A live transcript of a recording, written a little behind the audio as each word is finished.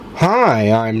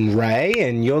Hi, I'm Ray,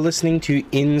 and you're listening to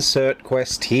Insert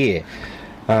Quest here.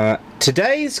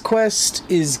 Today's quest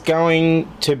is going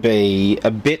to be a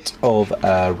bit of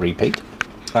a repeat.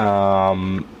 So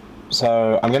I'm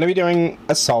going to be doing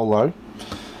a solo,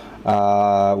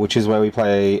 which is where I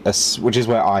play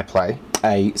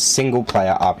a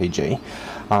single-player RPG,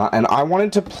 and I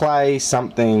wanted to play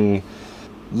something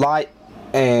light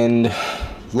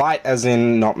as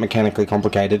in not mechanically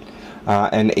complicated.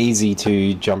 And easy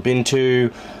to jump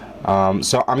into.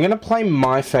 So I'm going to play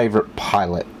my favourite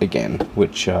pilot again,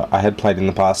 which I had played in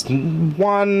the past.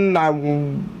 One,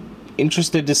 I'm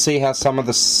interested to see how some of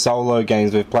the solo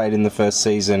games we've played in the first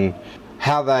season,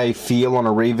 how they feel on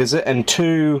a revisit. And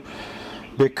two,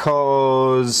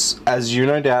 because, as you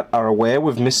no doubt are aware,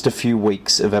 we've missed a few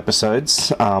weeks of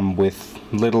episodes with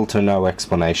little to no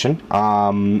explanation.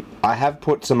 I have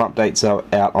put some updates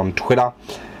out on Twitter,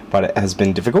 but it has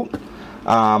been difficult.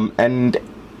 And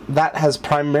that has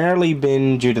primarily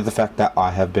been due to the fact that I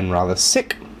have been rather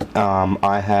sick.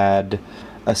 I had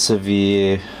I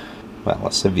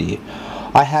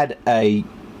had a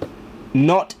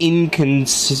not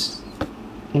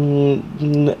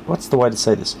what's the way to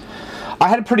say this? I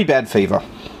had a pretty bad fever.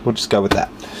 We'll just go with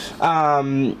that.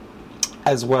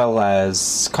 As well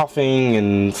as coughing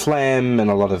and phlegm and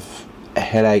a lot of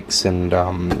headaches and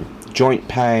joint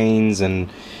pains, and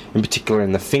in particular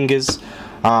in the fingers.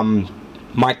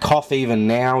 My cough even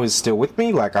now is still with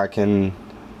me. Like, I can,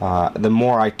 the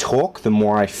more I talk, the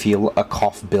more I feel a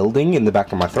cough building in the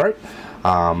back of my throat.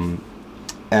 And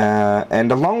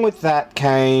along with that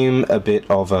came a bit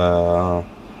of a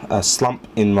slump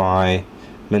in my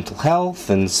mental health,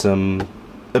 and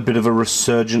a bit of a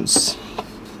resurgence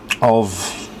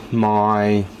of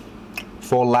my,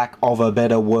 for lack of a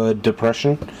better word,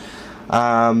 depression.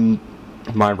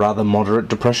 My rather moderate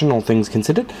depression, all things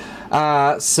considered.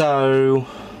 So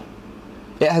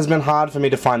it has been hard for me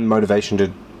to find motivation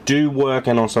to do work,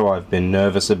 and also I've been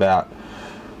nervous about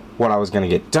what I was going to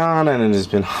get done, and it has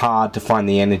been hard to find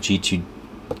the energy to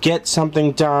get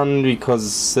something done,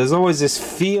 because there's always this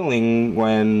feeling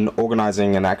when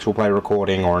organising an actual play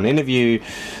recording or an interview,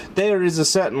 there is a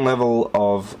certain level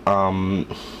of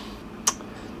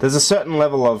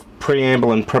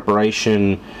preamble and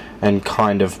preparation and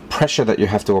kind of pressure that you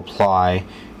have to apply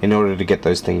in order to get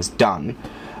those things done.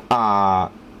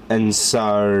 And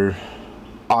so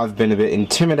I've been a bit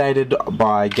intimidated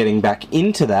by getting back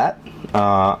into that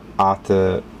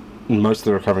after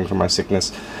mostly recovering from my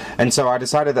sickness. And so I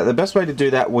decided that the best way to do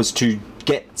that was to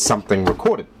get something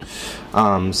recorded.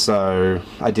 So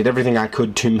I did everything I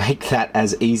could to make that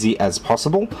as easy as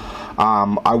possible.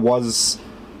 I was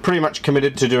pretty much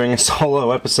committed to doing a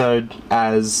solo episode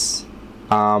as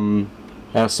our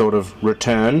sort of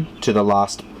return to the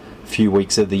last few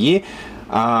weeks of the year,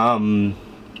 and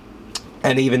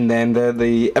even then,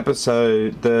 the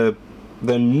episode, the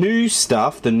new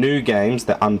stuff, the new games,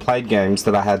 the unplayed games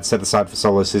that I had set aside for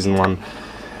solo season 1,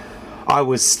 I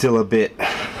was still a bit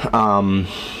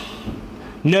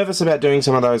nervous about doing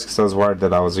some of those, because I was worried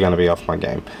that I was going to be off my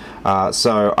game.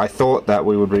 So I thought that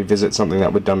we would revisit something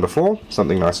that we'd done before,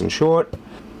 something nice and short,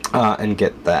 and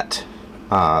get that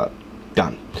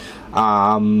done.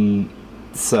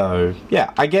 So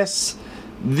yeah, I guess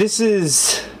this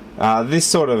is this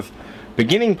sort of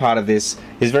beginning part of this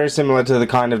is very similar to the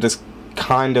kind of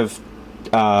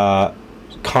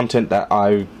content that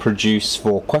I produce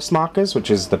for Quest Markers,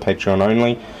 which is the Patreon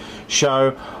only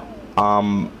show.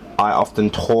 I often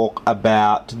talk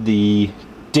about the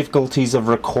difficulties of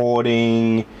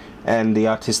recording and the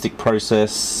artistic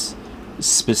process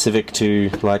specific to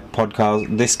like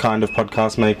this kind of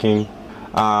podcast making.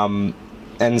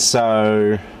 And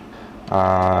so,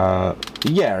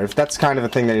 yeah, if that's kind of a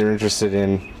thing that you're interested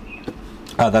in,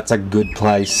 that's a good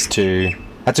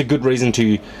reason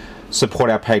to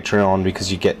support our Patreon,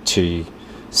 because you get to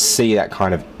see that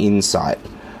kind of insight.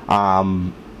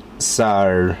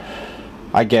 So,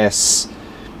 I guess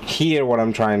here what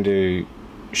I'm trying to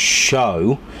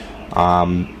show,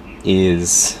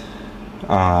 is,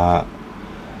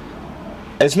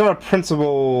 it's not a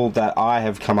principle that I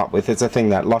have come up with. It's a thing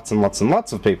that lots and lots and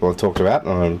lots of people have talked about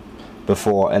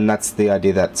before, and that's the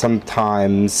idea that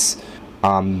sometimes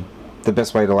the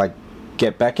best way to like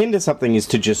get back into something is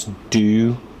to just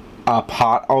do a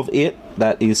part of it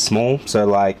that is small. So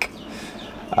like,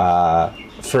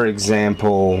 for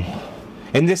example,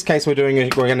 in this case we're going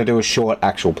to do a short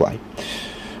actual play,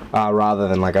 rather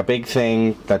than like a big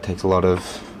thing that takes a lot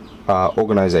of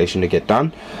organization to get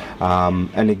done.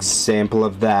 An example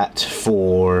of that,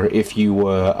 for if you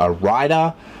were a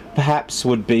writer, perhaps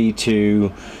would be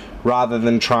to, rather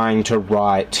than trying to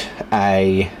write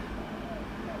a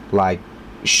like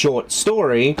short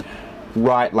story,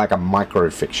 write like a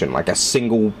microfiction, like a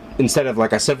single, instead of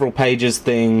like a several pages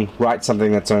thing, write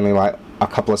something that's only like a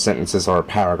couple of sentences or a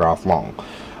paragraph long.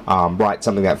 Write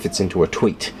something that fits into a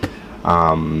tweet.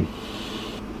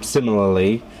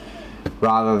 Similarly,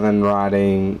 rather than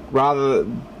writing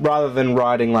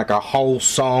like a whole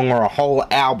song or a whole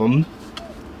album,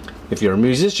 if you're a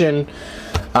musician,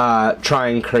 try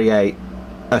and create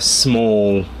a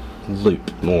small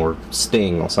loop or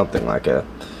sting or something, like a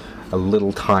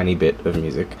little tiny bit of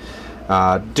music.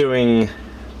 Doing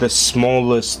the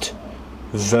smallest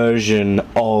version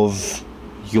of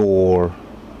your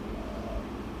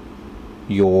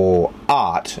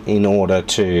art in order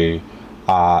to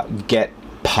get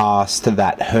past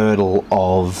that hurdle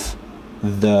of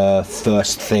the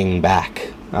first thing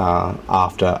back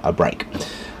after a break.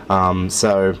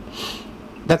 So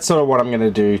that's sort of what I'm going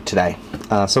to do today.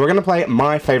 So we're going to play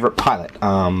My Favorite Pilot,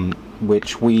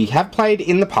 which we have played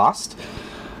in the past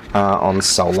on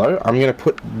solo. I'm going to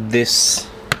put this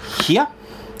here.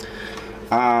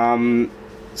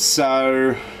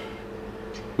 So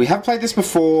we have played this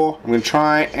before. I'm going to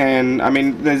try and... I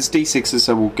mean, there's D6s,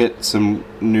 so we'll get some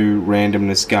new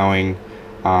randomness going.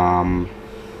 I'm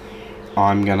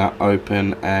going to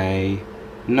open a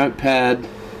notepad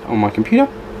on my computer.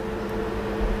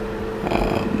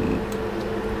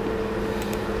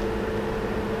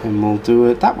 And we'll do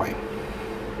it that way.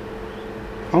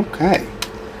 Okay.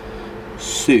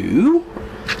 So...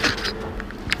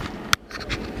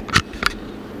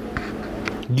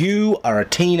 You are a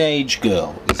teenage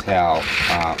girl, is how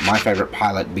My Favorite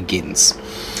Pilot begins.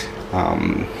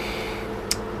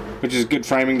 Which is a good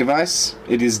framing device.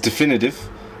 It is definitive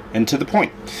and to the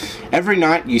point. Every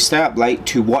night you stay up late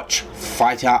to watch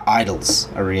Fighter Idols,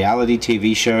 a reality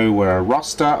TV show where a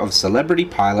roster of celebrity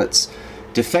pilots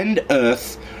defend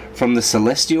Earth from the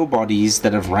celestial bodies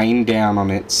that have rained down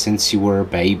on it since you were a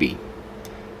baby.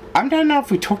 I don't know if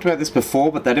we talked about this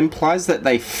before, but that implies that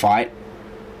they fight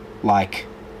like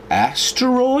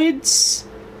asteroids,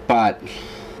 but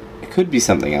it could be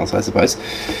something else, I suppose.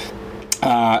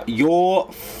 Your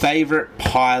favorite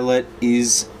pilot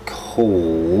is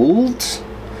called...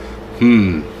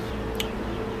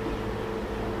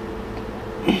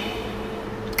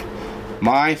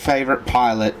 My favorite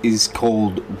pilot is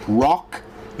called Rock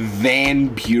Van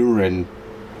Buren.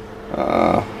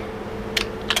 I'm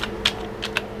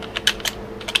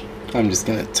just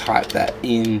going to type that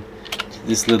in to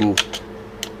this little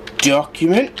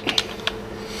document.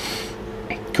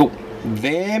 Cool.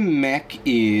 Their mech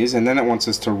is, and then it wants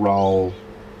us to roll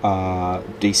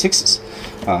D6s.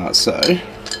 So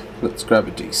let's grab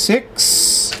a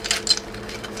D6.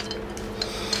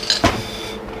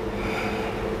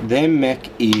 Their mech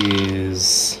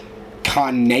is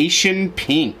Carnation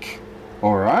Pink.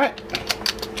 Alright.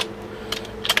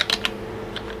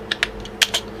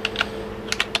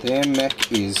 Their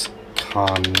mech is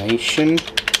Carnation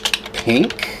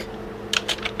Pink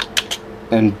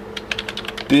and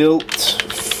built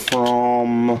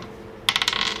from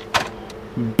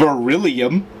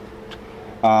beryllium,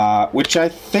 which I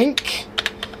think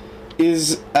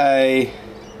is a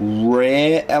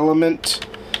rare element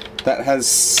that has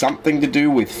something to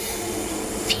do with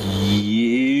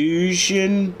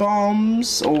fusion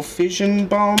bombs or fission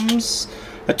bombs,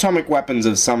 atomic weapons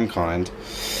of some kind.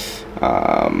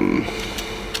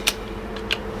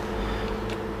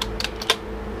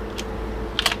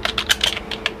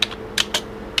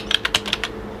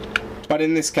 But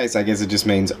in this case, I guess it just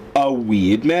means a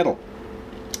weird metal.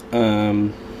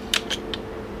 They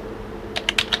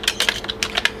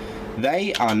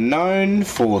are known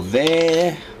for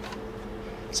their...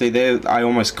 See, I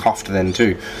almost coughed then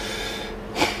too.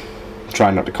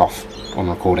 Try not to cough on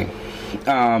recording.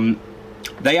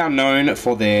 They are known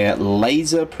for their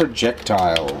laser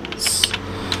projectiles.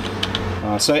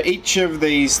 So each of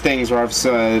these things where I've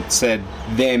said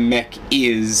their mech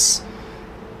is...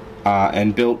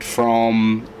 and built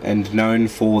from and known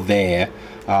for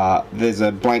there's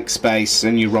a blank space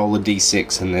and you roll a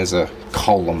d6 and there's a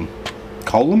column,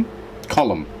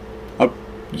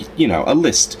 a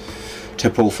list to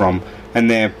pull from,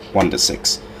 and they're 1 to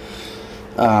 6.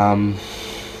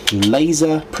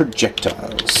 Laser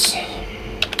projectiles.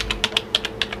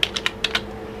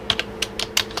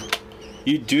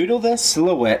 You doodle their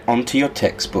silhouette onto your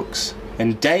textbooks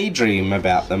and daydream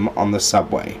about them on the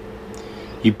subway.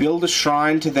 You build a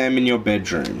shrine to them in your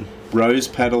bedroom. Rose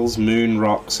petals, moon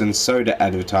rocks, and soda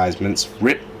advertisements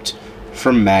ripped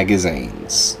from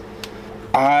magazines.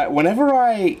 Whenever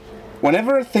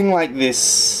a thing like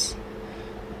this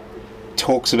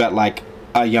talks about like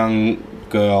a young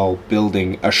girl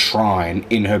building a shrine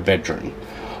in her bedroom,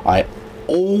 I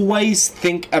always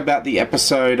think about the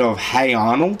episode of Hey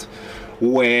Arnold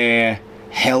where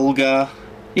Helga...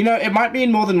 You know, it might be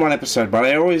in more than one episode, but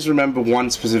I always remember one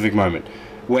specific moment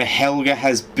where Helga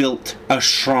has built a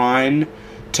shrine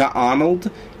to Arnold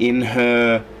in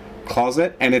her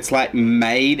closet, and it's like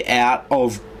made out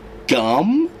of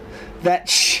gum that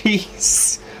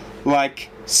she's like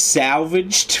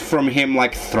salvaged from him,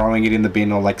 like throwing it in the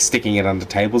bin or like sticking it under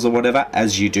tables or whatever,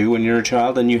 as you do when you're a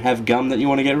child and you have gum that you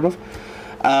want to get rid of.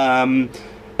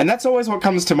 And that's always what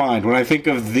comes to mind when I think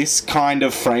of this kind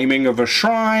of framing of a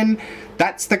shrine.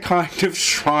 That's the kind of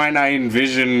shrine I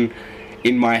envision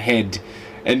in my head.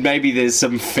 And maybe there's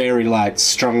some fairy lights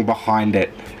strung behind it.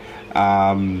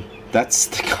 That's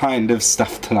the kind of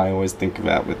stuff that I always think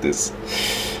about with this.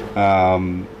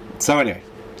 So anyway,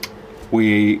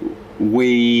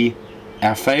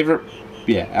 our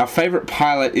favorite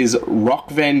pilot is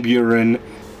Rock Van Buren.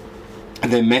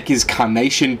 Their mech is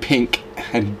carnation pink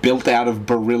and built out of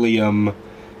beryllium.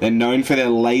 They're known for their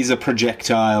laser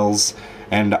projectiles,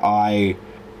 and I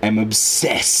am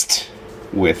obsessed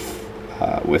with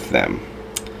them.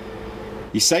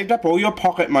 You saved up all your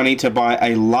pocket money to buy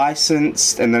a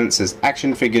licensed, and then it says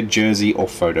action figure, jersey, or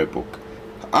photo book.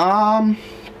 I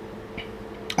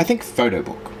think photo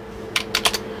book.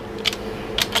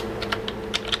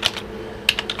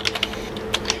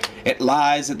 It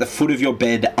lies at the foot of your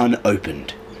bed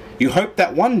unopened. You hope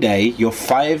that one day your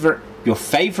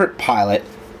favorite pilot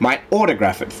might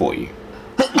autograph it for you.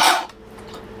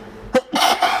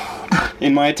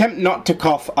 In my attempt not to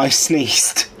cough, I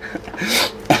sneezed.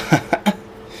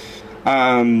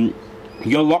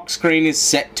 Your lock screen is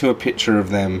set to a picture of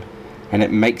them, and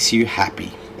it makes you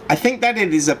happy. I think that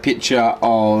it is a picture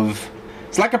of...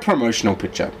 It's like a promotional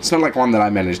picture. It's not like one that I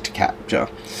managed to capture.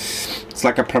 It's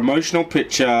like a promotional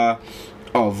picture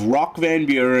of Rock Van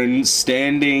Buren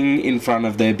standing in front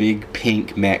of their big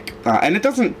pink mech. And it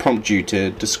doesn't prompt you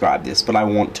to describe this, but I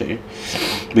want to,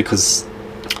 because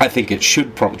I think it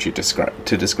should prompt you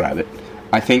to describe it.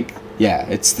 I think, yeah,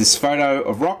 it's this photo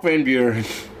of Rock Van Buren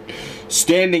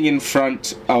standing in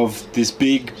front of this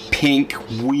big pink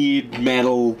weird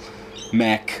metal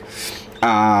mech.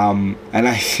 And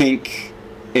I think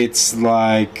it's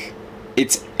like...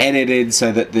 It's edited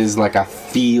so that there's like a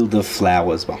field of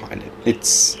flowers behind it.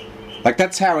 It's like,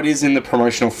 that's how it is in the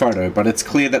promotional photo, but it's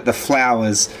clear that the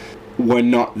flowers were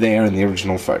not there in the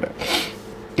original photo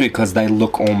because they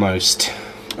look almost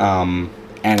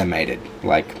animated,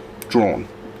 like drawn,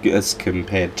 as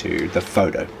compared to the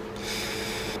photo.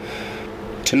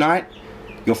 Tonight,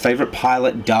 your favorite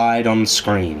pilot died on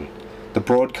screen. The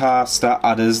broadcaster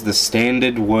utters the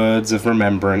standard words of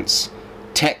remembrance.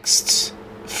 Texts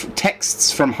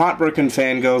from heartbroken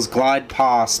fangirls glide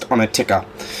past on a ticker,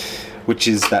 which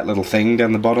is that little thing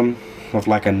down the bottom of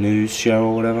like a news show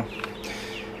or whatever.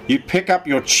 You pick up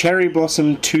your Cherry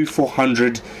Blossom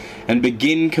 2400 and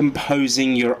begin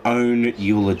composing your own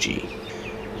eulogy.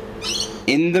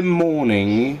 In the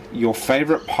morning, your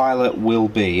favorite pilot will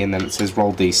be, and then it says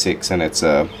roll d6, and it's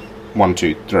a 1,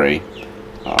 2, 3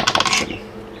 option.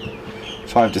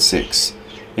 5 to 6.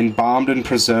 Embalmed and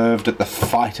preserved at the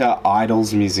Fighter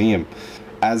Idols Museum,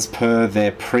 as per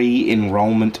their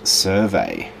pre-enrollment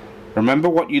survey. Remember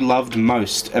what you loved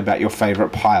most about your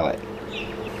favorite pilot.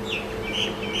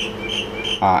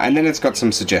 And then it's got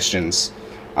some suggestions.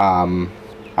 I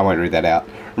won't read that out.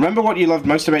 Remember what you loved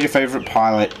most about your favorite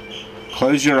pilot.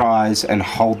 Close your eyes and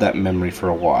hold that memory for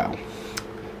a while.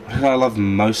 What did I love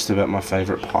most about my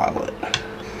favorite pilot?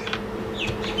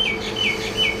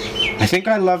 I think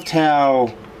I loved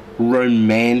how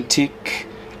romantic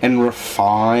and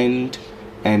refined,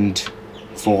 and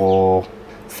for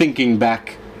thinking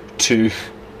back to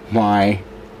my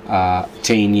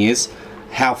teen years,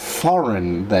 how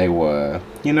foreign they were.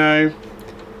 You know,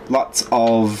 lots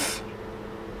of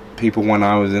people when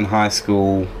I was in high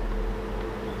school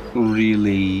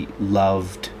really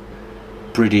loved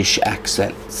British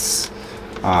accents,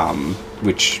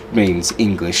 which means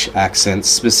English accents,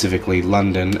 specifically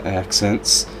London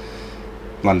accents,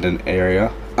 London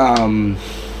area.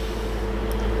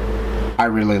 I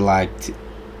really liked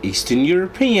Eastern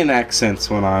European accents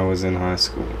when I was in high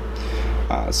school.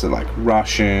 So like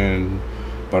Russian,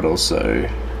 but also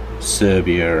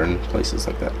Serbia and places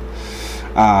like that.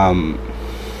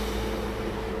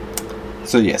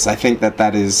 So yes, I think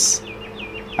that is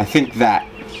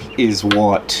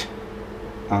what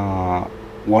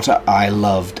I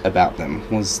loved about them,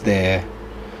 was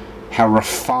how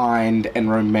refined and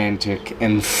romantic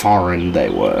and foreign they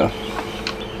were.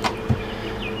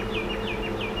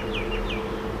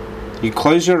 You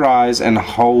close your eyes and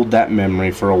hold that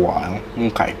memory for a while.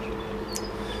 Okay.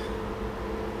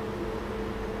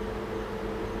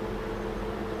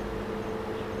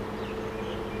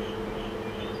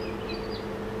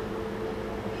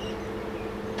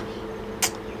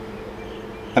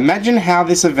 Imagine how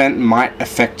this event might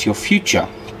affect your future.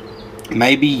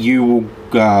 Maybe you will...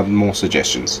 more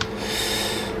suggestions.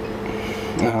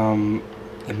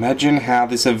 Imagine how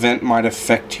this event might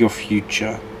affect your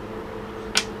future.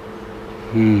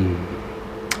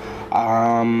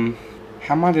 How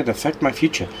might it affect my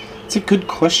future? It's a good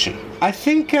question. I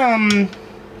think,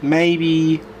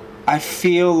 maybe I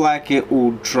feel like it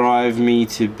will drive me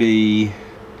to be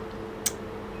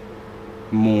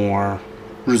more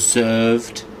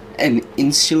reserved and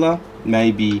insular.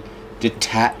 Maybe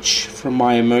detach from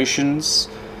my emotions.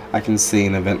 I can see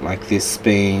an event like this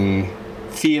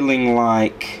feeling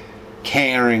like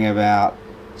caring about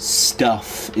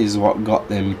stuff is what got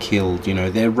them killed. You know,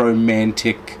 their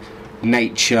romantic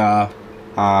nature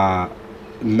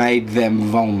made them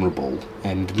vulnerable,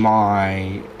 and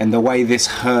the way this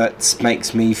hurts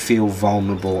makes me feel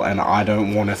vulnerable, and I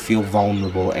don't want to feel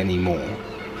vulnerable anymore.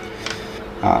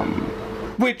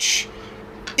 Which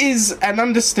is an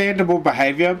understandable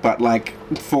behavior, but like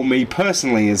for me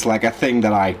personally is like a thing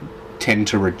that I tend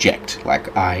to reject.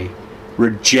 Like I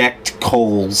reject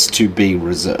calls to be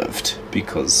reserved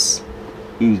because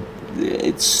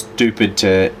it's stupid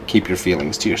to keep your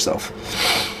feelings to yourself,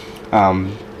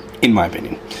 in my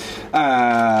opinion.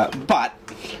 But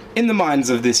in the minds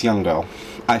of this young girl,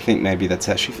 I think maybe that's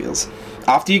how she feels.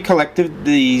 After you've collected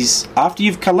these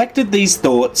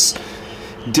thoughts,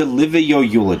 deliver your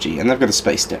eulogy. And they've got a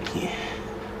space down here.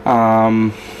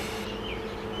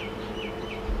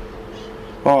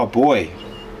 Oh boy.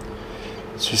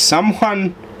 So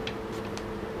someone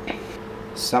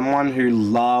who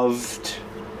loved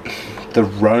the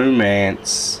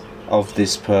romance of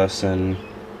this person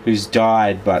who's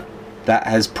died, but that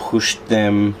has pushed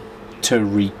them to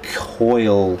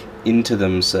recoil into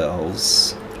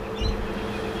themselves.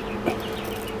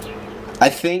 I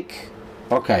think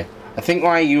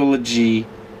my eulogy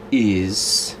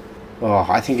is...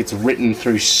 I think it's written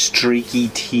through streaky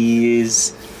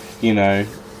tears, you know,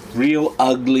 real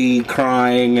ugly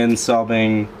crying and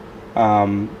sobbing,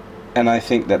 and I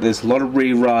think that there's a lot of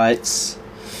rewrites,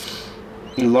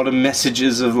 a lot of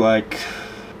messages of like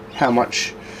how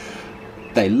much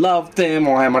they loved them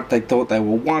or how much they thought they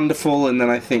were wonderful, and then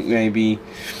I think maybe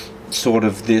sort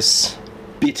of this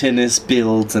bitterness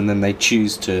builds, and then they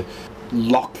choose to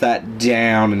lock that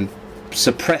down and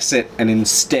suppress it, and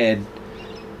instead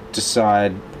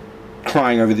decide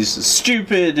crying over this is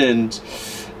stupid, and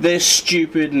they're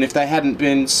stupid, and if they hadn't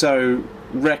been so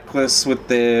reckless with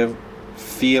their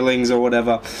feelings or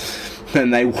whatever,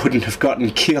 then they wouldn't have gotten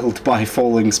killed by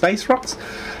falling space rocks.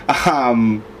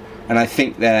 And I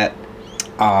think that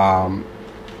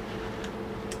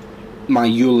my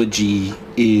eulogy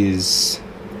is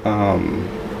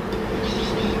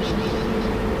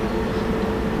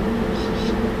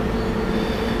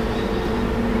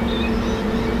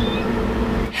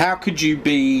how could you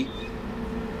be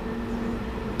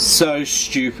so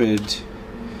stupid?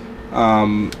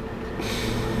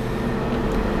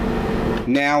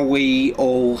 Now we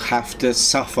all have to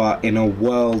suffer in a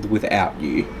world without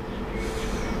you.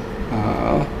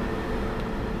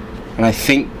 And I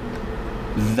think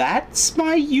that's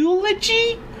my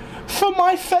eulogy for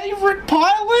my favourite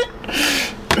pilot.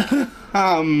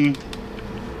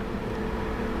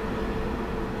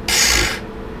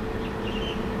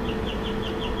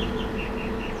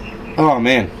 Oh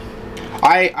man.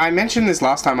 I mentioned this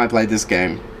last time I played this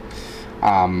game.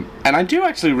 And I do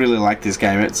actually really like this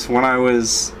game. It's when I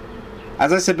was...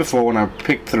 As I said before, when I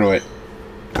picked through it,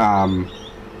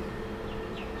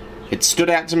 it stood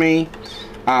out to me.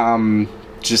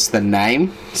 Just the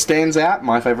name stands out.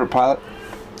 My favourite pilot.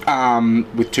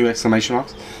 With 2 exclamation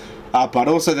marks. But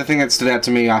also the thing that stood out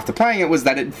to me after playing it was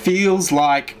that it feels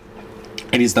like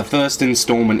it is the first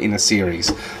installment in a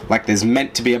series. Like there's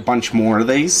meant to be a bunch more of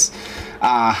these.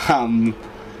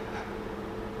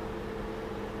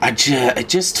 It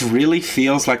just really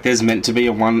feels like there's meant to be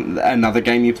another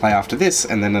game you play after this,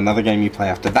 and then another game you play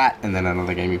after that, and then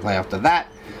another game you play after that.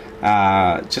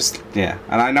 Yeah.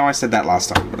 And I know I said that last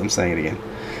time, but I'm saying it again.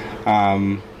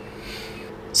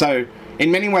 So,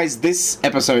 in many ways, this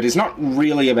episode is not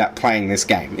really about playing this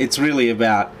game. It's really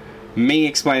about me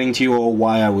explaining to you all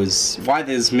why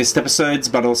there's missed episodes,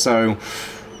 but also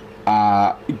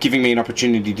giving me an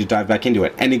opportunity to dive back into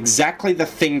it. And exactly the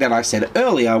thing that I said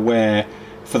earlier, where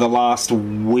for the last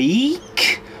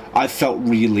week I felt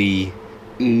really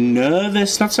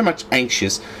nervous, not so much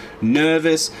anxious,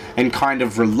 nervous and kind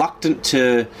of reluctant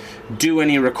to do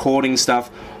any recording stuff.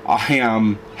 I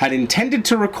had intended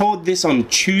to record this on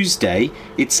Tuesday.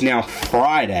 It's now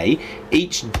Friday.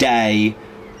 Each day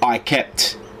I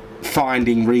kept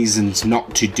finding reasons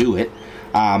not to do it.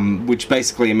 which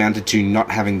basically amounted to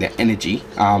not having the energy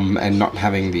and not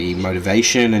having the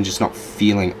motivation and just not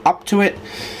feeling up to it.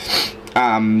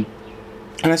 And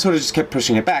I sort of just kept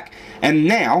pushing it back. And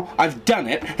now I've done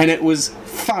it, and it was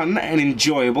fun and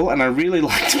enjoyable, and I really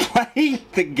liked playing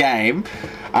the game.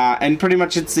 And pretty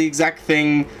much it's the exact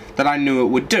thing that I knew it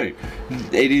would do.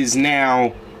 It is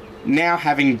now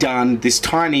having done this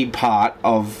tiny part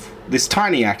of this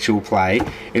tiny actual play,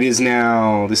 it is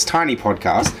now this tiny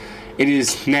podcast, it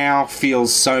is now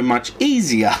feels so much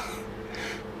easier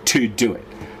to do it.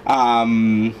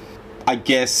 I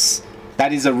guess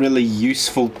that is a really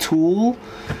useful tool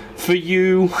for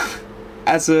you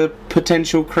as a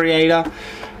potential creator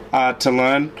to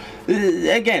learn.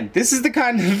 Again, this is the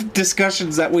kind of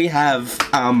discussions that we have,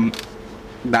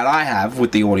 that I have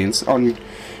with the audience on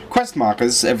Quest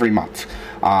Markers every month.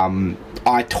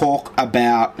 I talk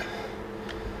about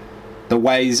the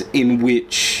ways in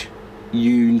which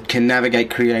you can navigate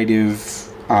creative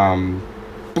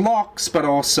blocks, but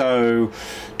also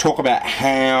talk about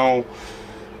how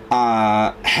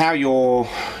your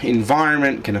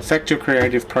environment can affect your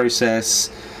creative process,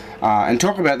 and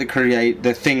talk about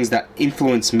the things that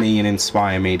influence me and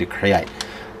inspire me to create.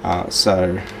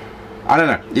 So, I don't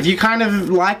know. If you kind of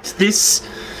liked this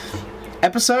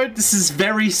episode, this is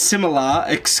very similar,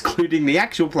 excluding the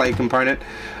actual play component,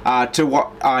 to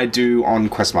what I do on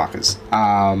Quest Markers.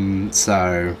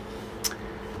 So,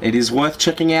 it is worth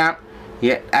checking out.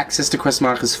 You get access to Quest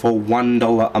Markers for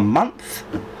 $1 a month.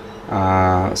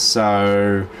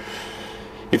 So,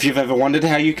 if you've ever wondered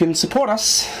how you can support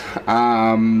us,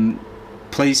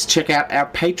 please check out our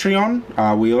Patreon.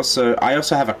 I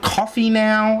also have a Ko-fi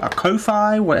now, a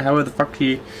Ko-fi, however the fuck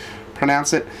you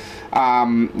pronounce it,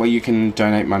 where you can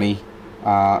donate money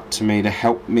to me to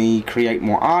help me create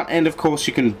more art, and of course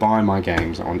you can buy my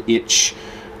games on itch.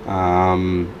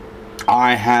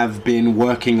 I have been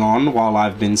working on, while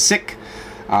I've been sick,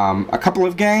 a couple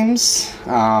of games,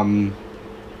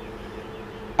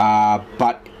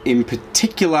 but in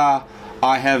particular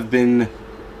I have been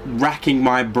racking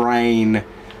my brain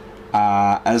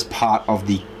as part of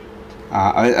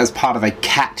a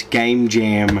cat game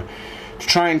jam to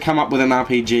try and come up with an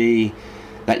RPG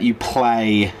that you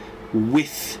play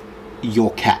with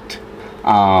your cat.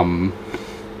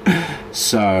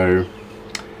 So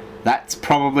that's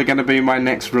probably going to be my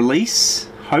next release,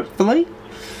 hopefully.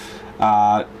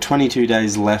 22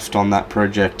 days left on that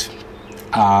project.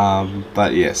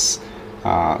 But yes,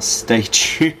 stay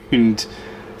tuned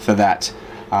for that.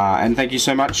 And thank you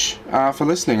so much for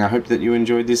listening. I hope that you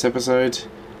enjoyed this episode.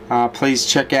 Please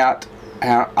check out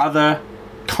our other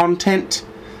content.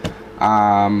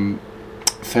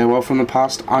 Farewell from the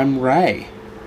past. I'm Ray.